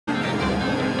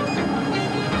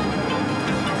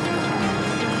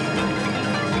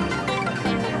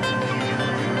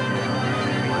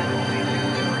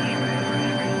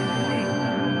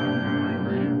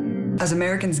As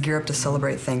Americans gear up to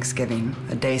celebrate Thanksgiving,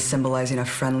 a day symbolizing a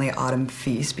friendly autumn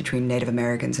feast between Native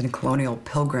Americans and colonial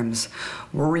pilgrims,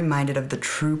 we're reminded of the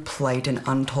true plight and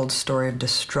untold story of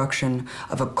destruction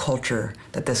of a culture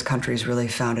that this country is really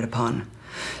founded upon.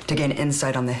 To gain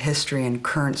insight on the history and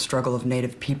current struggle of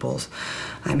Native peoples,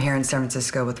 I'm here in San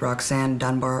Francisco with Roxanne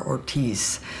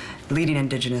Dunbar-Ortiz, leading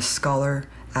Indigenous scholar,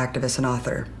 activist, and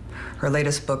author. Her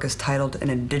latest book is titled An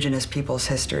Indigenous People's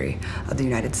History of the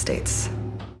United States.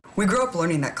 We grew up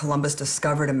learning that Columbus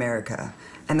discovered America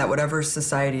and that whatever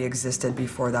society existed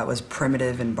before that was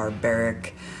primitive and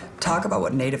barbaric. Talk about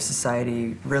what Native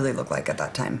society really looked like at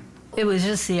that time. It was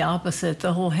just the opposite.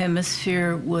 The whole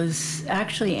hemisphere was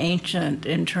actually ancient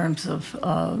in terms of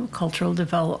cultural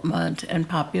development and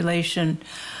population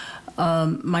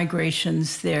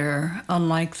migrations there,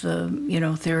 unlike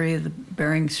the theory of the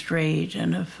Bering Strait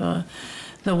and of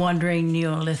the wandering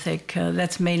Neolithic.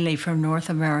 That's mainly from North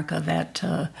America, that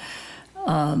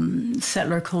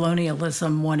settler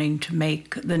colonialism wanting to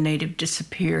make the native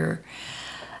disappear.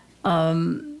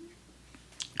 Columbus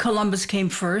came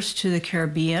first to the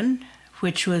Caribbean,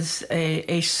 which was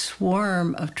a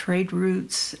swarm of trade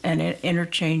routes and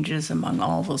interchanges among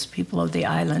all those people of the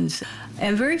islands.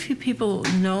 And very few people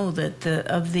know that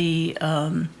of the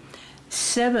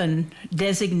 7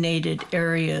 designated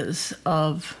areas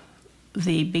of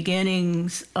the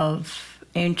beginnings of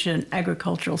ancient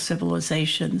agricultural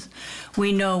civilizations,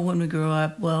 we know when we grew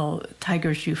up, well,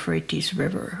 Tigris-Euphrates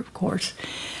River, of course.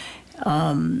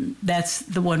 That's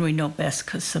the one we know best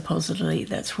because supposedly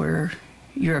that's where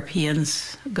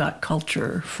Europeans got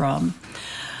culture from,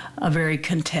 a very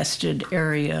contested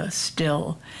area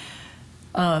still.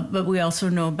 But we also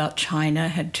know about China,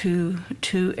 had two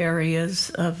areas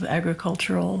of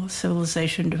agricultural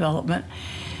civilization development,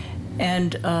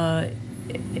 and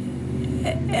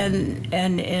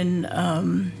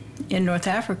in North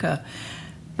Africa.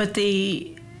 But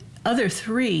the other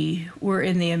 3 were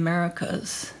in the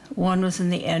Americas. One was in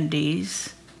the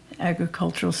Andes,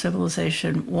 agricultural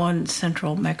civilization, one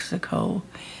central Mexico,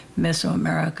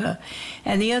 Mesoamerica,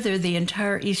 and the other, the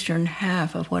entire eastern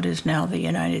half of what is now the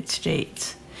United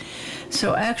States.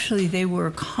 So actually they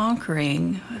were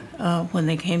conquering, when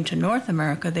they came to North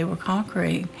America, they were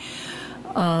conquering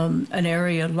an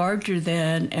area larger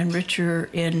than and richer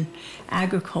in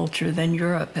agriculture than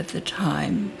Europe at the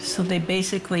time. So they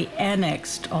basically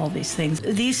annexed all these things.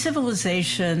 These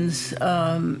civilizations,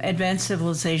 advanced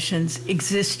civilizations,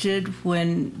 existed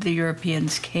when the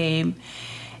Europeans came,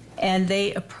 and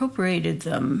they appropriated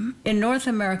them. In North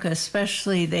America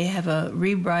especially, they have a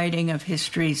rewriting of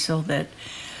history so that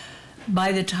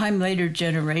by the time later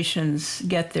generations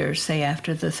get there, say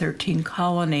after the 13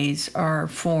 colonies are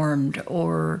formed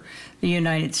or the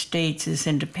United States is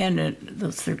independent,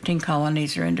 those 13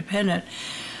 colonies are independent,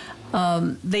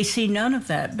 they see none of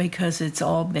that because it's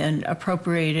all been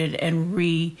appropriated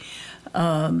and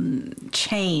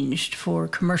changed for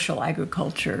commercial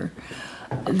agriculture.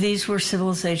 These were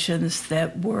civilizations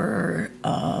that were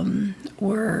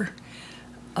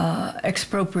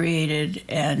expropriated,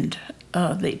 and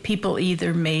the people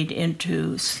either made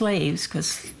into slaves,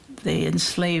 because they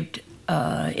enslaved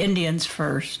Indians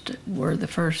first, were the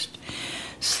first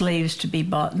slaves to be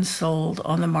bought and sold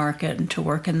on the market and to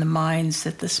work in the mines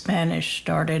that the Spanish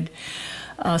started.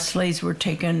 Slaves were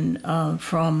taken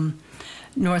from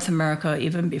North America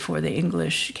even before the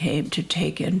English came to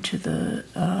take into the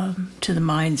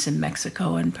mines in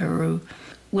Mexico and Peru.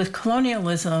 With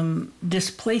colonialism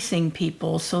displacing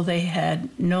people, so they had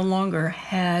no longer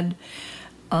had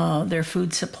their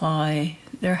food supply,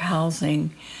 their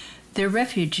housing, they're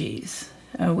refugees.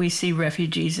 We see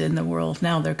refugees in the world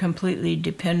now. They're completely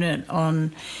dependent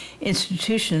on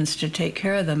institutions to take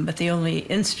care of them, but the only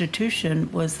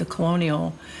institution was the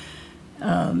colonial,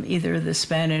 either the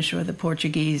Spanish or the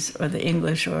Portuguese or the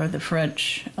English or the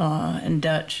French and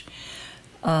Dutch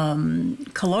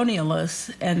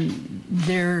colonialists, and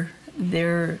their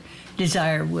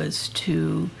desire was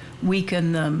to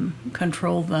weaken them,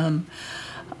 control them.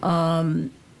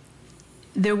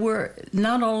 There were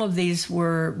not all of these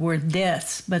were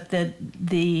deaths, but that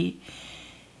the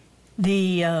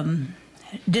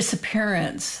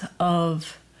disappearance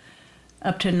of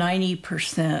up to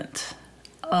 90%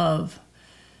 of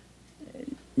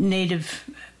Native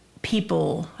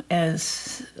people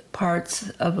as parts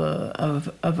of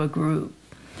a group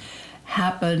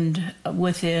happened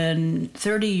within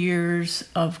 30 years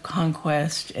of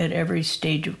conquest, at every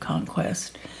stage of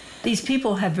conquest. These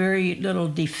people have very little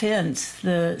defense.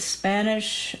 The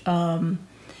Spanish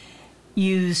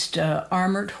used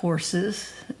armored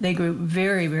horses. They grew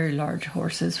very, very large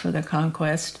horses for the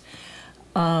conquest.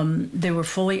 They were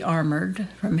fully armored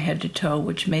from head to toe,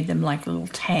 which made them like little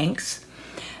tanks.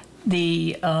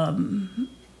 The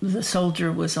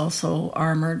soldier was also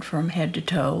armored from head to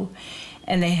toe,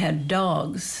 and they had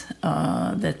dogs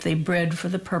that they bred for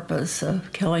the purpose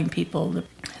of killing people.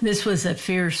 This was a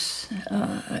fierce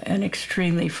and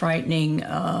extremely frightening,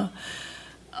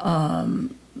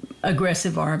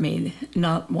 aggressive army,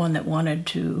 not one that wanted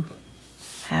to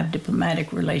have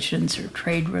diplomatic relations or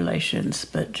trade relations,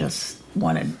 but just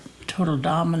wanted total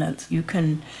dominance. You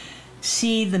can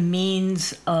see the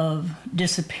means of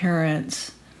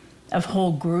disappearance of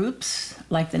whole groups,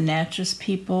 like the Natchez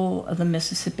people of the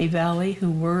Mississippi Valley,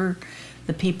 who were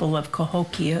the people of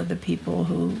Cahokia, the people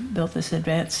who built this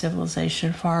advanced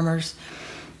civilization, farmers.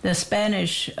 The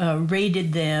Spanish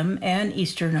raided them, and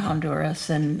Western Honduras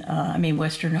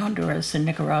and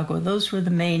Nicaragua. Those were the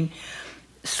main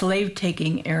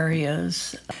slave-taking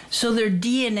areas. So their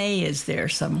DNA is there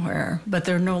somewhere, but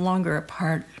they're no longer a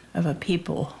part of a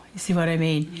people. You see what I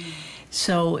mean?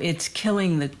 So it's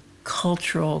killing the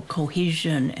cultural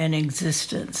cohesion and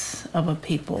existence of a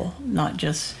people, not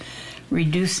just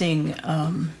reducing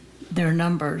their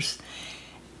numbers.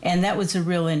 And that was a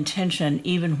real intention.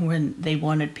 Even when they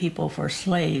wanted people for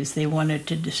slaves, they wanted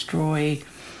to destroy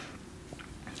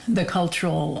the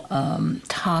cultural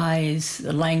ties,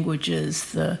 the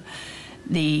languages, the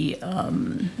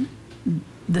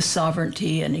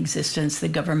sovereignty and existence, the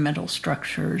governmental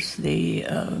structures, the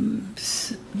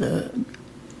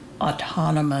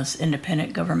autonomous,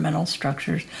 independent governmental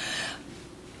structures.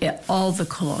 All the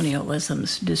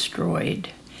colonialisms destroyed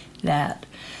that.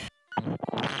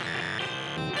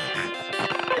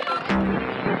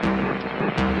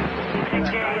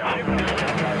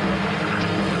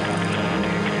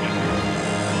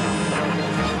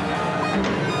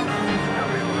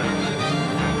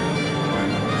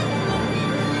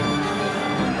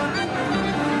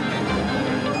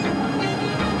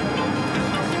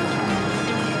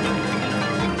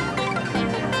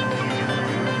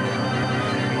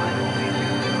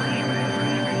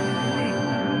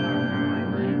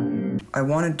 I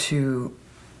wanted to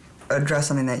address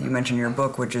something that you mentioned in your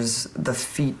book, which is the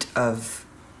feat of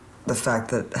the fact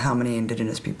that how many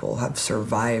indigenous people have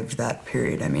survived that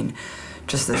period. I mean,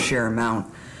 just the sheer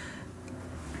amount.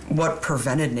 What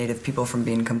prevented Native people from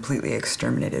being completely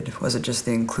exterminated? Was it just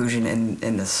the inclusion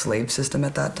in the slave system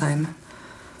at that time?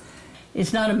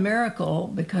 It's not a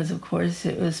miracle because, of course,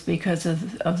 it was because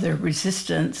of their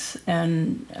resistance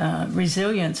and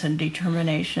resilience and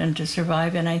determination to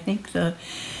survive. And I think the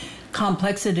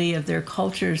complexity of their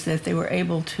cultures that they were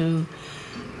able to,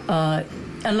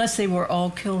 unless they were all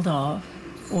killed off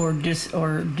or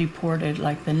deported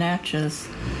like the Natchez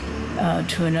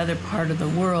to another part of the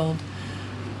world,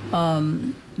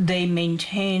 they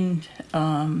maintained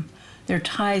their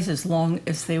ties as long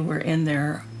as they were in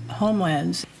their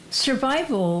homelands.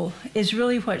 Survival is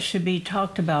really what should be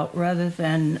talked about rather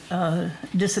than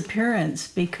disappearance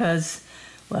because,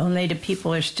 well, Native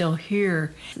people are still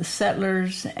here. The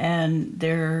settlers and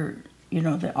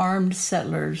the armed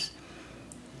settlers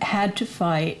had to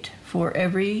fight for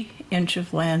every inch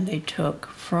of land they took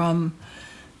from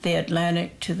the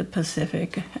Atlantic to the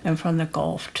Pacific and from the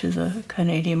Gulf to the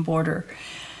Canadian border.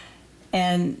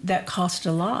 And that cost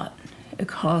a lot. It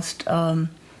cost,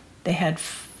 they had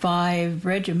 5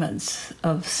 regiments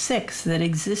of 6 that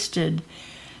existed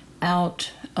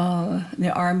out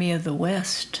the Army of the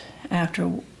West after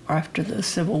the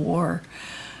Civil War,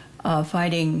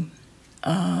 fighting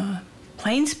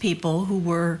Plains people who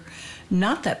were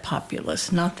not that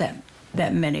populous, not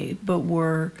that many, but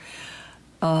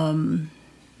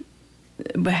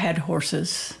had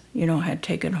horses, had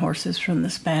taken horses from the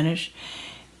Spanish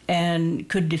and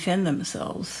could defend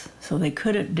themselves. So they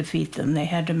couldn't defeat them. They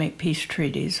had to make peace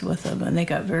treaties with them, and they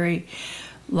got very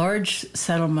large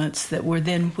settlements that were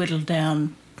then whittled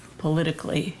down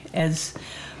politically as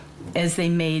they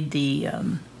made the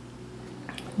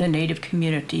Native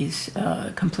communities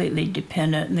completely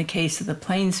dependent. In the case of the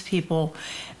Plains people,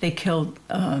 they killed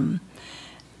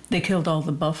all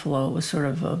the buffalo. It was sort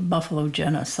of a buffalo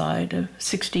genocide of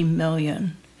 60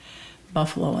 million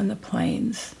buffalo in the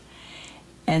Plains.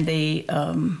 And they,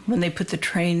 when they put the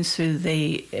trains through,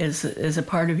 as a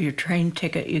part of your train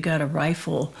ticket, you got a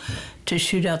rifle to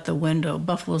shoot out the window.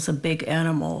 Buffalo's a big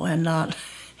animal and not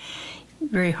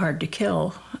very hard to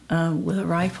kill with a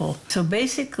rifle. So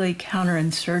basically,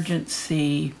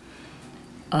 counterinsurgency,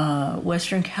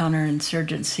 Western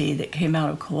counterinsurgency that came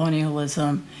out of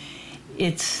colonialism,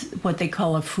 it's what they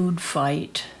call a food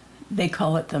fight. They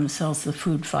call it themselves the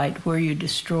food fight, where you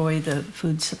destroy the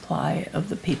food supply of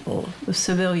the people, the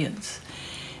civilians.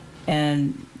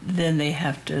 and then they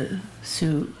have to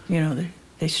sue,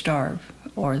 they starve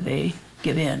or they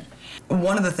give in.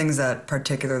 One of the things that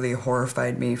particularly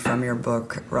horrified me from your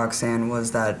book, Roxanne,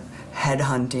 was that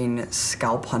headhunting,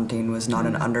 scalp hunting was not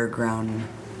an underground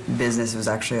business. It was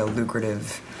actually a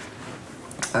lucrative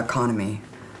economy.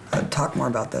 Talk more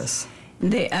about this.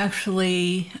 They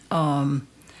actually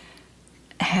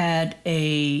had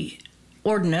a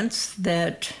ordinance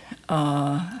that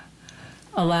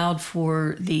allowed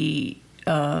for the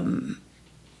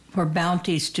for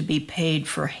bounties to be paid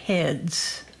for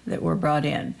heads that were brought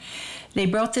in. They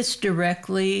brought this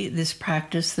directly, this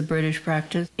practice, the British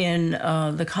practice, in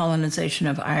the colonization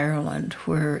of Ireland,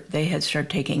 where they had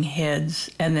started taking heads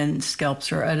and then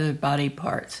scalps or other body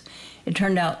parts. It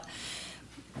turned out,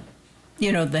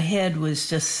 the head was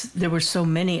just, there were so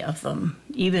many of them.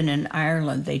 Even in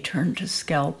Ireland, they turned to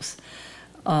scalps.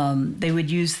 They would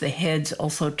use the heads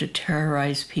also to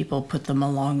terrorize people, put them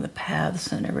along the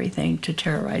paths and everything to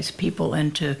terrorize people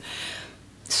and to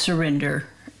surrender,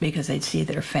 because they'd see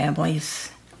their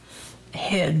families'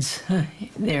 heads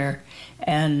there,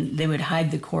 and they would hide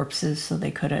the corpses so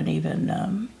they couldn't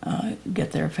even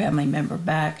get their family member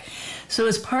back. So it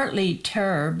was partly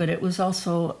terror, but it was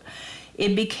also,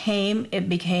 it became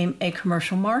a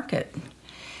commercial market.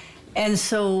 And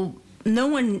so no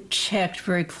one checked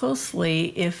very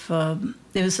closely if it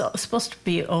was supposed to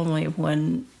be only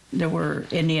when there were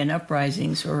Indian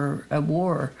uprisings or a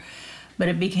war. But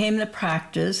it became the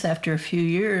practice after a few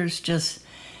years, just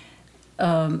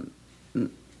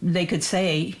they could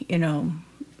say,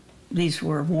 these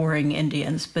were warring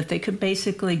Indians, but they could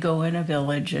basically go in a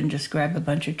village and just grab a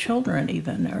bunch of children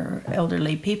even, or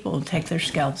elderly people, and take their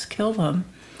scalps, kill them,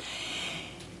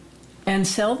 and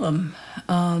sell them.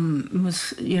 It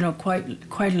was,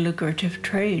 quite a lucrative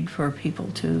trade for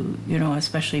people to,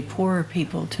 especially poorer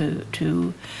people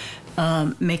to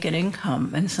make an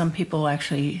income, and some people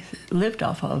actually lived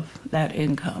off of that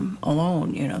income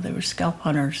alone. They were scalp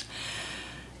hunters.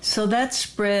 So that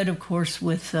spread, of course,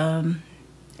 with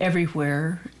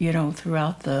everywhere,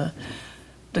 throughout the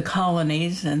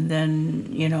colonies, and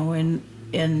then,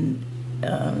 in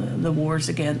the wars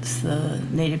against the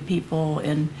native people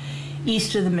in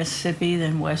east of the Mississippi,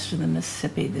 then west of the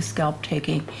Mississippi, the scalp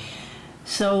taking.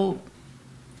 So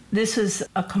this is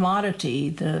a commodity,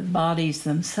 the bodies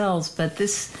themselves, but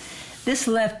this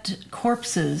left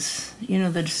corpses.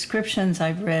 The descriptions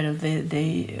I've read of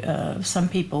the some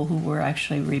people who were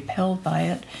actually repelled by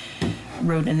it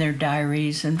wrote in their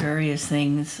diaries and various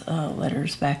things,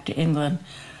 letters back to England,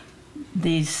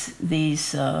 these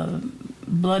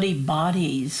bloody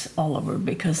bodies all over,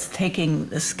 because taking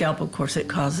the scalp, of course, it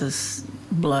causes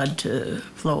blood to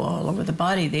flow all over the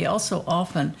body. They also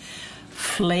often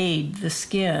flayed the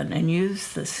skin and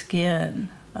used the skin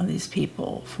of these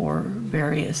people for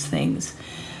various things.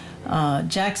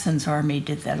 Jackson's army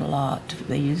did that a lot.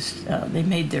 They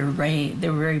made their rein. They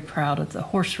were very proud of the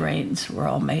horse reins. Were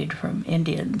all made from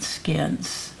Indian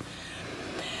skins.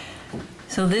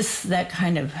 So that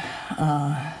kind of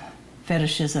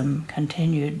fetishism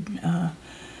continued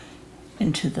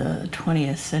into the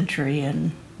 20th century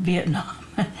in Vietnam,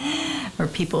 where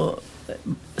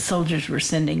soldiers were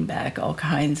sending back all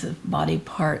kinds of body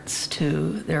parts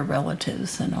to their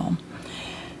relatives and all.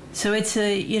 So it's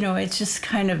it's just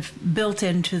kind of built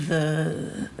into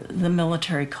the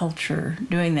military culture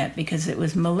doing that, because it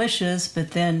was malicious,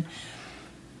 but then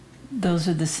those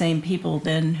are the same people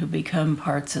then who become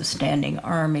parts of standing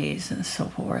armies and so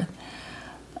forth.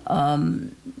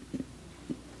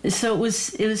 So it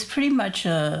was pretty much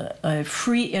a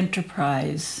free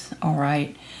enterprise, all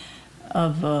right,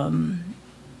 of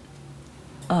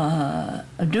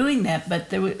doing that. But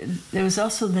there was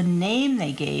also the name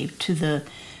they gave to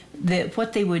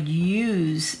what they would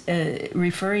use,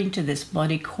 referring to this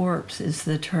bloody corpse, is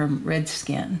the term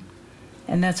redskin.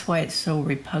 And that's why it's so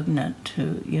repugnant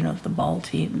to, the ball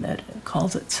team that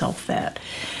calls itself that.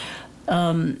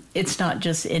 It's not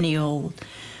just any old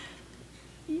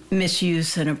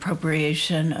misuse and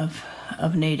appropriation of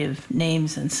native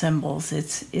names and symbols.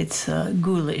 It's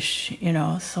ghoulish,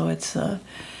 so it's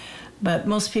but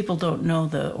most people don't know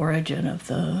the origin of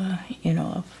the,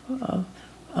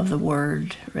 of the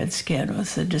word redskin. It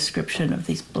was a description of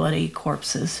these bloody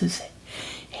corpses whose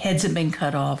heads have been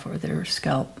cut off or their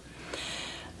scalp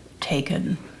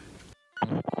taken.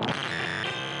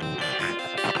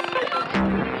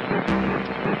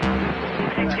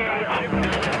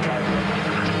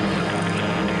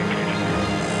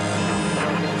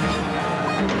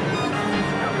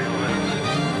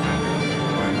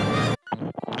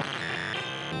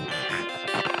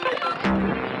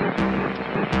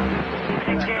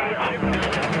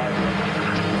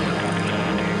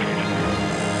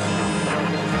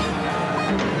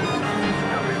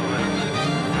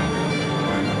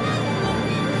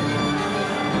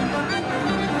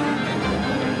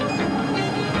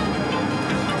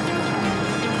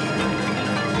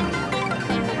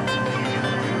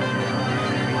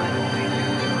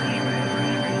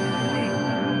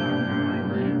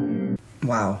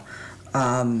 Wow.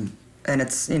 And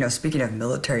it's, speaking of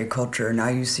military culture, now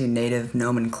you see Native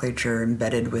nomenclature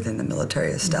embedded within the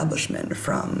military establishment,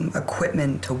 from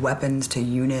equipment to weapons to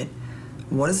unit.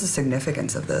 What is the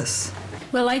significance of this?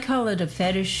 Well, I call it a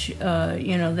fetish, that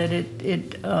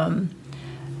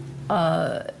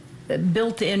it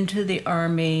built into the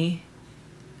Army,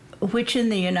 which in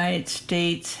the United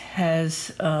States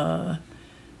has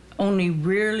only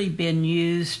rarely been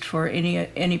used for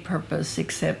any purpose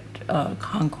except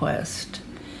conquest.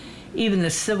 Even the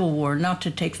Civil War, not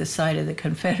to take the side of the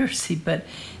Confederacy, but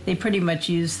they pretty much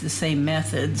used the same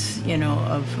methods,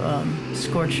 of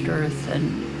scorched earth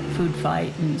and food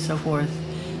fight and so forth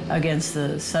against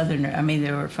the Southern. I mean,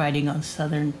 they were fighting on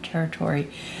Southern territory.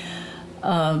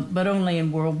 But only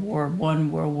in World War I,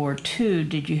 World War II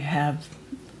did you have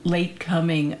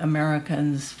late-coming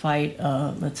Americans fight,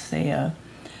 let's say,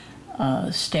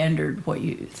 standard, what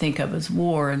you think of as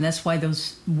war, and that's why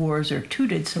those wars are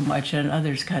tooted so much and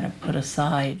others kind of put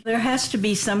aside. There has to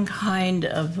be some kind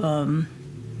of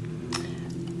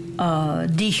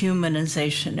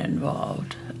dehumanization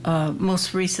involved.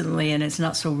 Most recently, and it's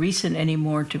not so recent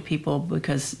anymore to people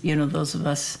because, those of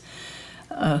us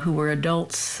who were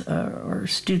adults or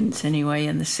students anyway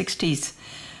in the 60s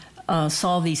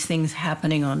saw these things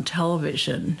happening on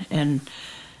television, and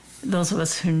those of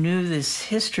us who knew this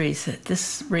history said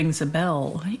this rings a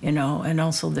bell, and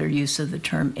also their use of the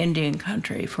term Indian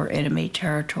country for enemy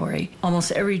territory.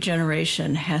 Almost every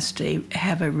generation has to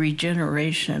have a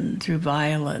regeneration through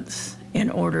violence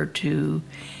in order to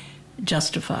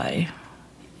justify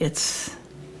its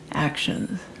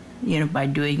actions, by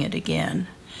doing it again.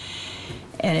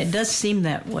 And it does seem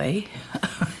that way.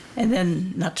 And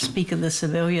then, not to speak of the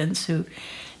civilians who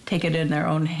take it in their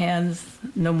own hands,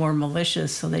 no more militias,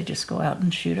 so they just go out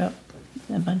and shoot up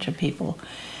a bunch of people.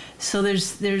 So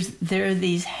there are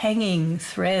these hanging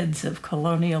threads of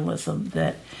colonialism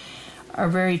that are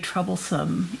very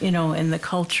troublesome, in the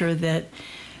culture, that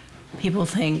people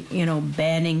think,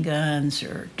 banning guns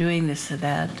or doing this or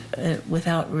that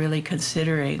without really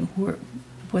considering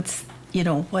what's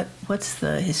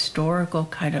the historical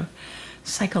kind of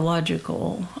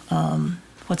psychological,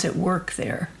 what's at work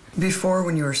there. Before,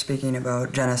 when you were speaking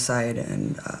about genocide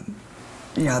and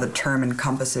how the term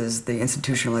encompasses the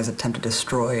institutionalized attempt to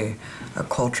destroy a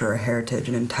culture, a heritage,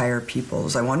 and entire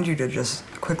peoples, I wanted you to just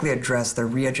quickly address the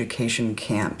re-education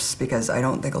camps, because I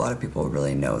don't think a lot of people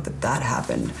really know that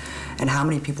happened, and how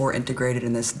many people were integrated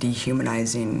in this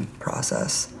dehumanizing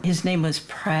process. His name was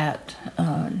Pratt,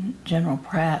 General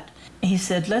Pratt. He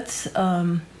said, let's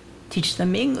teach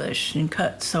them English and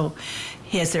cut. So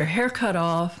he has their hair cut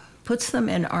off, puts them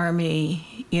in Army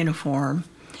uniform,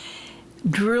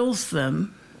 drills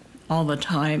them all the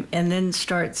time, and then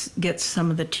gets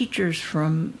some of the teachers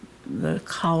from the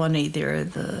colony there,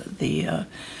 the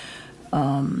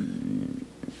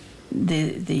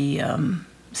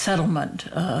settlement,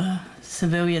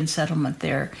 civilian settlement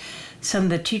there, some of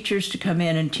the teachers to come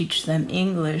in and teach them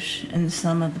English, and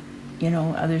some of the,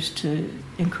 others to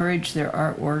encourage their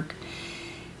artwork.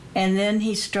 And then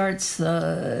he starts,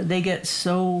 they get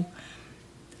so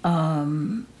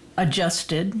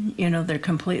adjusted, they're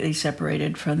completely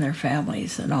separated from their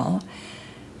families and all.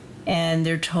 And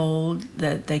they're told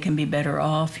that they can be better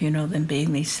off, than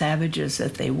being these savages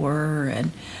that they were.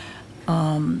 And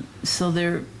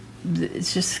so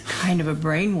it's just kind of a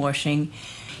brainwashing.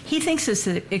 He thinks this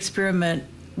experiment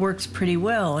works pretty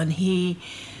well, and he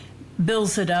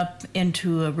builds it up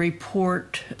into a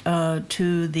report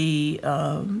to the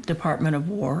Department of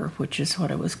War, which is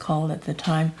what it was called at the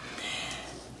time,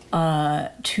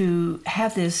 to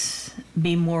have this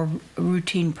be more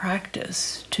routine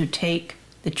practice, to take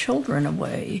the children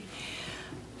away.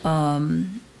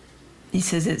 He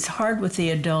says it's hard with the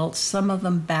adults. Some of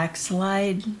them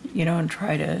backslide, and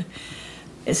try to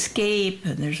escape,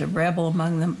 and there's a rebel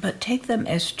among them, but take them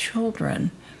as children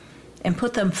and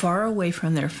put them far away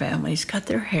from their families, cut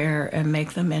their hair, and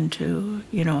make them into,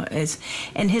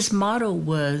 and his motto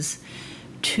was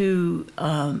to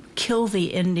kill the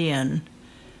Indian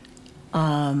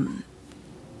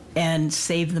and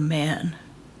save the man.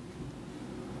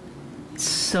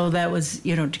 So that was,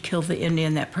 to kill the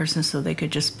Indian, that person, so they could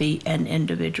just be an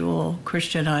individual.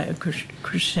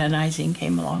 Christianizing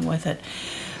came along with it.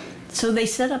 So they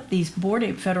set up these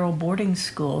federal boarding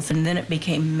schools, and then it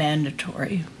became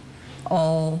mandatory.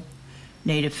 All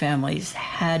Native families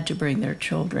had to bring their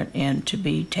children in to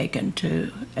be taken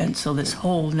to, and so this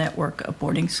whole network of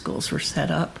boarding schools were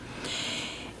set up.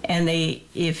 And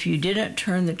if you didn't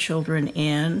turn the children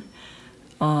in,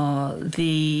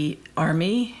 the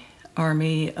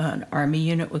an army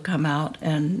unit would come out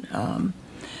and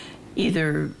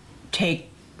either take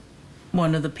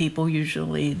one of the people,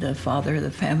 usually the father of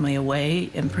the family, away,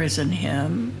 imprison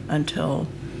him until,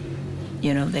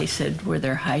 they said where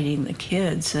they're hiding the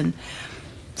kids. And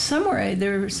somewhere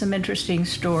there were some interesting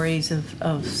stories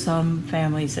of some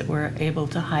families that were able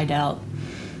to hide out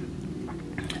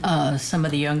some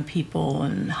of the young people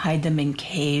and hide them in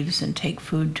caves and take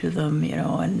food to them,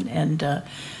 and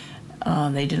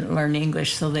they didn't learn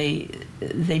English, so they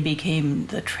became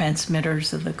the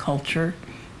transmitters of the culture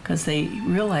because they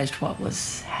realized what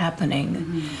was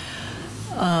happening.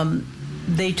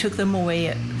 They took them away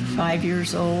at 5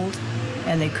 years old,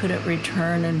 and they couldn't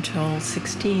return until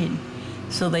 16.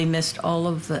 So they missed all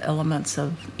of the elements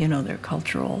of, their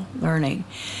cultural learning.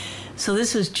 So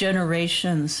this was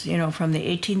generations, from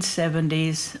the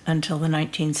 1870s until the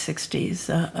 1960s,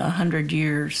 100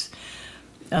 years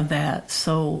of that.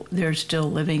 So there's still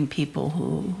living people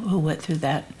who went through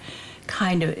that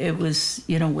kind of, it was,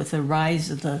 with the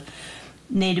rise of the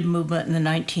Native movement in the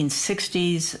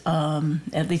 1960s,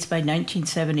 at least by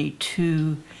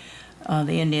 1972,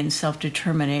 the Indian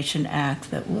Self-Determination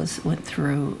Act that went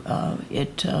through,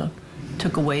 it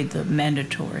took away the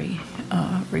mandatory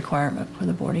requirement for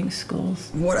the boarding schools.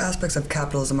 What aspects of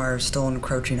capitalism are still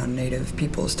encroaching on Native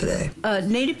peoples today?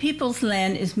 Native peoples'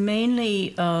 land is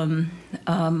mainly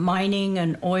mining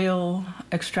and oil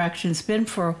extraction. It's been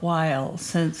for a while,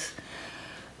 since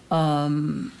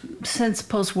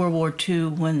post-World War II,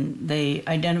 when they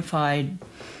identified,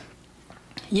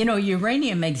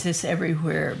 uranium exists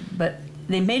everywhere, but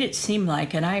they made it seem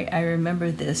like, and I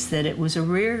remember this, that it was a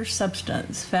rare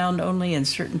substance found only in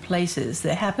certain places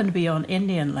that happened to be on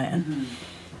Indian land,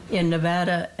 in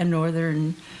Nevada and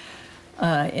northern,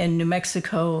 in New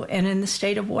Mexico, and in the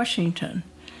state of Washington.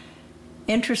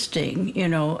 Interesting,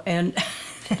 and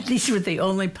these were the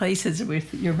only places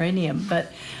with uranium,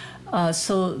 but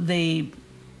so they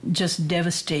just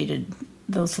devastated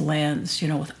those lands,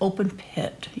 with open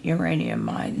pit uranium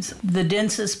mines. The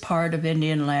densest part of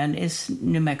Indian land is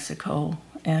New Mexico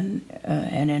and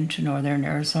into northern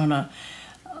Arizona,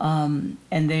 and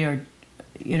they are,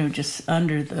 just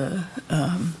under the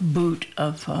boot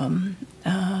of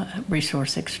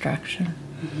resource extraction.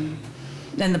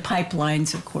 And the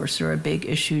pipelines, of course, are a big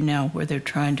issue now, where they're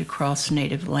trying to cross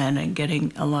Native land and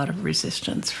getting a lot of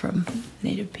resistance from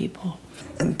Native people.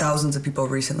 And thousands of people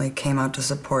recently came out to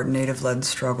support Native-led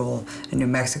struggle in New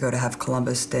Mexico to have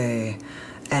Columbus Day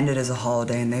ended as a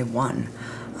holiday, and they won.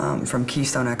 From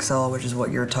Keystone XL, which is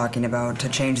what you're talking about, to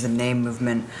change the name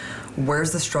movement.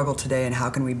 Where's the struggle today, and how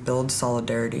can we build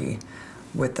solidarity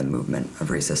with the movement of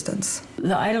resistance?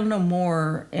 I don't know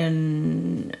more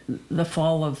in the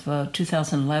fall of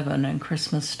 2011 and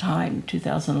Christmas time,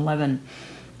 2011.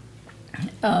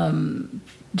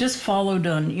 Just followed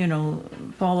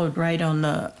right on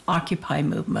the Occupy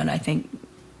movement. I think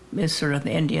is sort of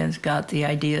the Indians got the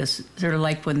ideas, sort of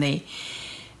like when they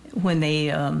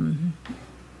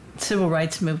civil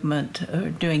rights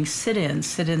movement doing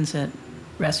sit-ins at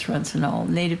restaurants and all.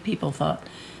 Native people thought,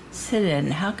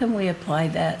 sit-in, how can we apply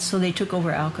that? So they took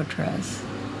over Alcatraz.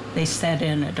 They sat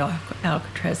in at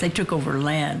Alcatraz. They took over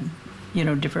land,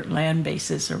 different land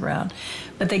bases around.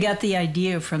 But they got the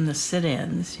idea from the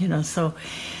sit-ins, so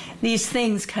these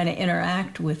things kind of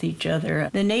interact with each other.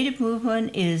 The Native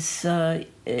movement is,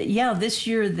 this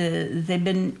year, they've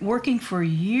been working for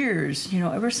years,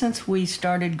 ever since we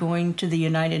started going to the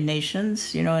United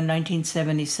Nations, in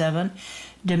 1977,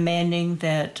 demanding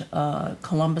that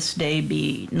Columbus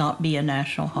Day not be a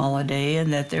national holiday,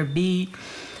 and that there be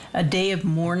a day of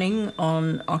mourning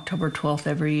on October 12th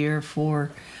every year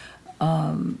for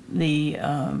the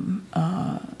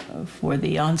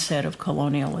onset of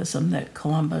colonialism that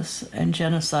Columbus and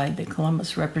genocide that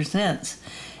Columbus represents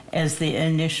as the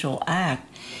initial act.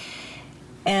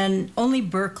 And only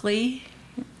Berkeley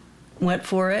went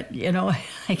for it,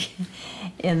 like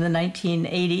in the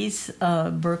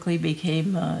 1980s, Berkeley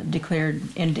became declared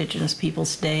Indigenous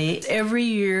Peoples Day. Every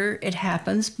year it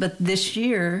happens, but this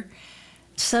year,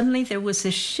 suddenly there was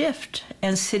this shift,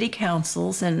 and city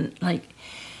councils and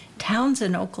towns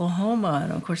in Oklahoma,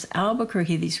 and of course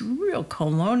Albuquerque, these real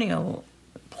colonial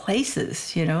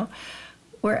places,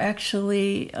 were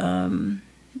actually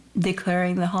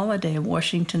declaring the holiday.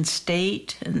 Washington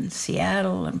State and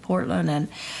Seattle and Portland,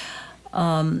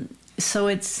 and so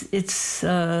it's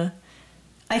I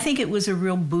think it was a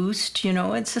real boost.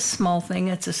 It's a small thing,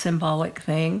 it's a symbolic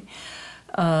thing.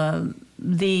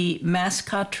 The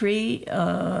mascotry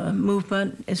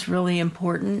movement is really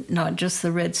important, not just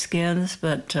the Redskins,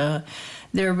 but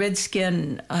there are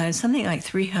Redskin, something like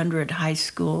 300 high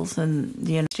schools in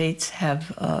the United States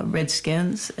have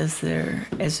Redskins as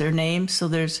their name. So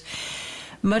there's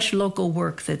much local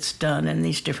work that's done in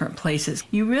these different places.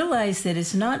 You realize that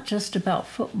it's not just about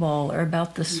football or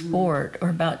about the sport or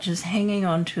about just hanging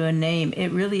on to a name.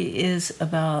 It really is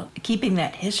about keeping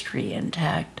that history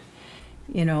intact,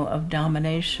 of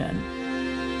domination.